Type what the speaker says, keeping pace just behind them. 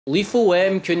Lethal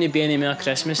Weapon couldn't be any more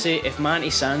Christmassy if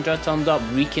Auntie Sandra turned up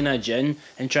reeking of gin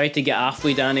and tried to get off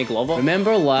with Danny Glover.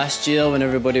 Remember last year when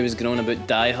everybody was groaning about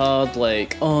Die Hard,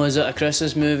 like, oh, is it a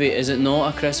Christmas movie? Is it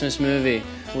not a Christmas movie?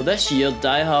 Well, this year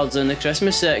Die Hard's in the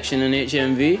Christmas section in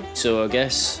HMV, so I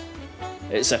guess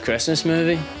it's a Christmas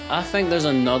movie. I think there's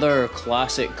another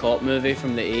classic cop movie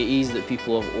from the 80s that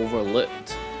people have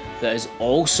overlooked that is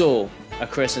also a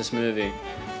Christmas movie.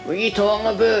 What are you talking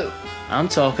about? I'm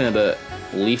talking about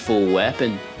Lethal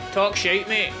Weapon. Talk shite,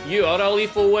 mate. You are a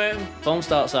lethal weapon. Film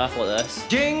starts off like this.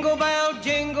 Jingle bell,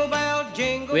 jingle bell,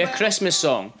 jingle with a Christmas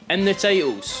song in the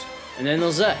titles. And then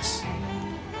there's this.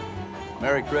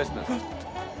 Merry Christmas.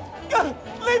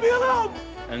 Leave me alone!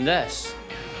 And this.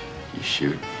 You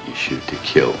shoot to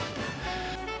kill.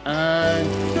 And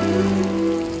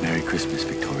Merry Christmas,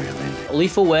 Victoria Lynn.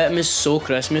 Lethal Weapon is so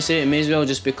Christmassy, it may as well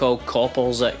just be called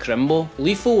Coppers at Crimble.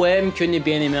 Lethal Weapon couldn't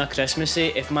be any more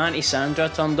Christmassy if Auntie Sandra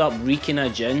turned up reeking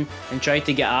of gin and tried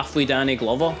to get off with Danny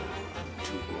Glover.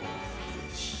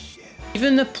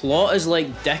 Even the plot is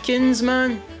like Dickens,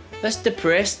 man. This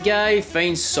depressed guy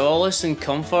finds solace and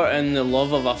comfort in the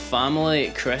love of a family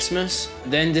at Christmas,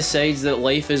 then decides that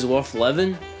life is worth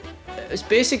living. It's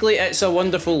basically It's a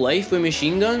Wonderful Life with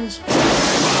machine guns.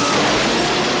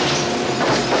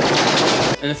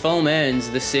 And the film ends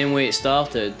the same way it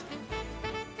started,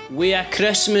 with a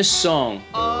Christmas song.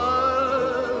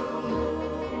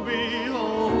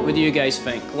 What do you guys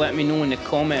think? Let me know in the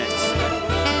comments.